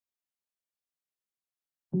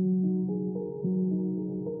I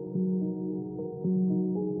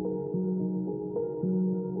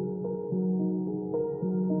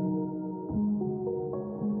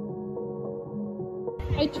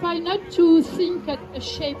try not to think at a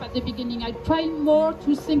shape at the beginning. I try more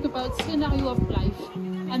to think about scenario of life,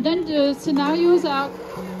 and then the scenarios are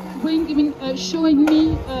showing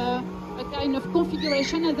me a kind of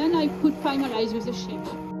configuration, and then I could finalize with the shape.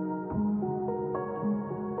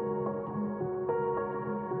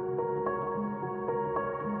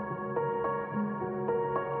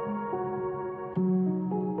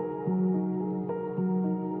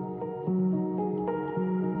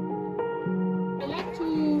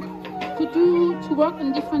 To work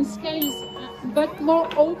on different scales, but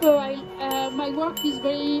moreover, my work is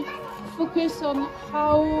very focused on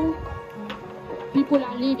how people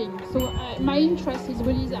are living. So my interest is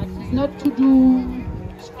really that. It's not to do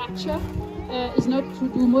structure, it's not to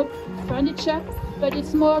do more furniture, but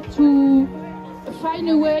it's more to find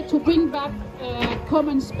a way to bring back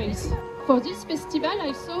common space. For this festival,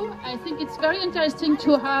 I think it's very interesting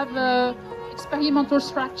to have experimental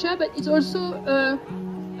structure, but it's also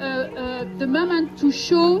the moment to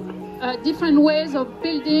show different ways of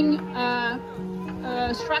building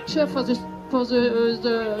structure for the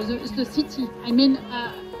city. I mean,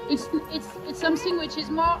 it's something which is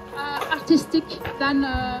more artistic than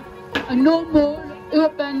a normal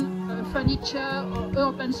urban furniture or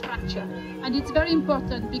urban structure, and it's very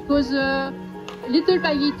important because little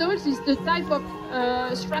by little, is the type of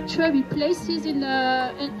structure we places in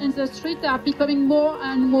the street are becoming more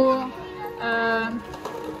and more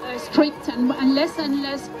strict and less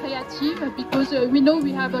creative, because we know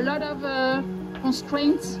we have a lot of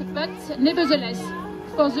constraints, but nevertheless,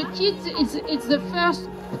 for the kids, it's the first,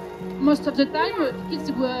 most of the time, kids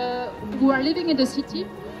who are living in the city,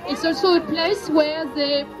 it's also a place where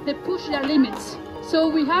they push their limits. So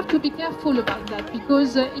we have to be careful about that,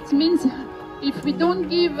 because it means if we don't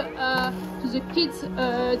give to the kids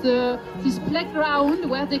this playground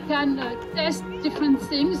where they can test different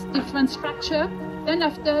things, different structure, then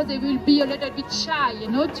after they will be a little bit shy, you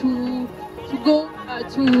know, to go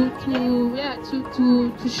to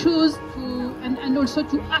choose and also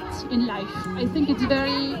to act in life. I think it's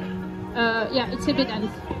very it's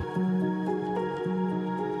evident.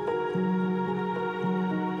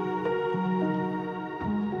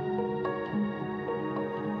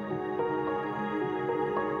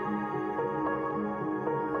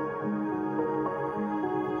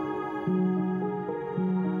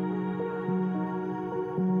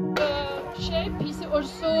 Shape is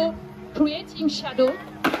also creating shadow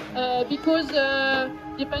because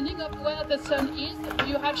depending on where the sun is,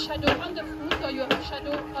 you have shadow on the front or you have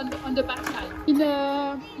shadow on the back side. In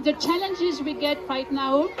the challenges we get right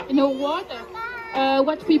now in our world,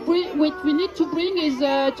 what we need to bring is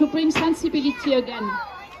to bring sensibility again.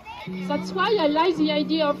 That's why I like the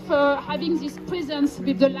idea of having this presence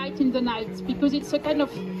with the light in the night, because it's a kind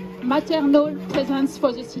of maternal presence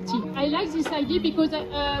for the city. I like this idea because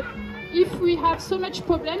if we have so much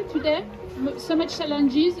problem today, so much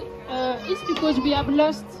challenges, it's because we have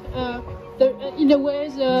lost, in a way,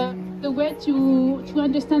 the way to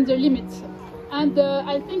understand the limits. And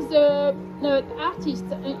I think the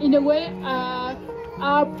artists, in a way,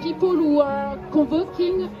 are people who are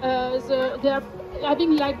convoking, they are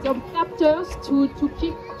having like the captors to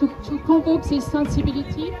convoke this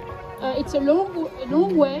sensibility. It's a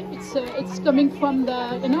long way. It's coming from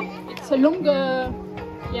the, you know, it's a long.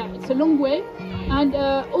 It's a long way, and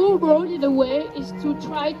our role in a way is to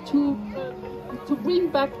try to bring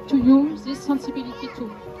back to you this sensibility too.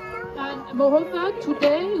 And moreover,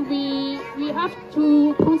 today we have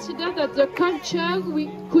to consider that the culture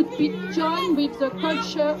could be joined with the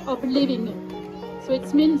culture of living. So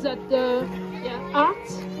it means that the art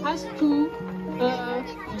has to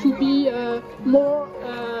be more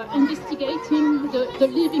investigating the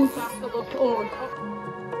living part of it all.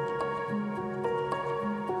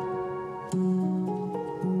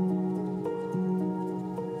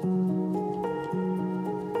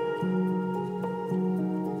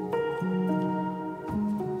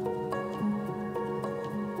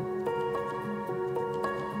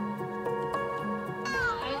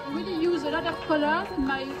 Color in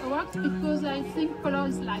my work because I think color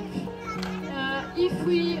is life. If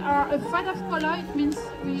we are afraid of color, it means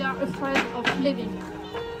we are afraid of living,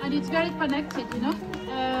 and it's very connected, you know.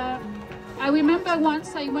 I remember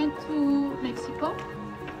once I went to Mexico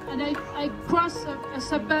and I crossed a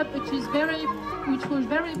suburb which was very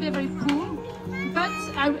poor. But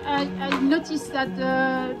I noticed that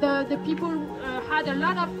the people had a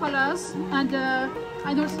lot of colors, and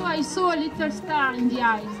also I saw a little star in the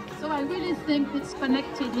eyes. So I really think it's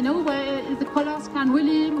connected, you know, where the colors can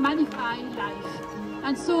really magnify life.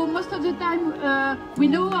 And so most of the time we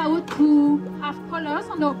know how to have colors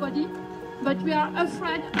on our body, but we are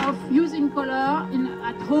afraid of using color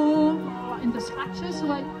at home or in the structure.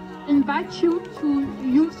 So I invite you to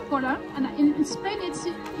use color. And in Spain it's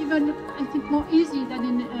even, I think, more easy than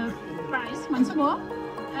in Paris, once more.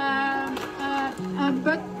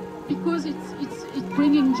 But because it's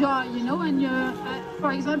bringing joy, you know. And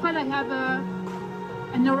for example, I have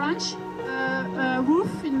an orange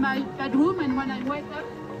roof in my bedroom, and when I wake up,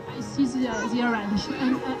 I see the orange.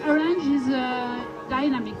 And orange is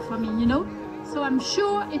dynamic for me, you know. So I'm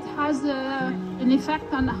sure it has an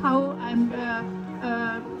effect on how I'm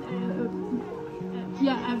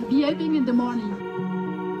behaving in the morning.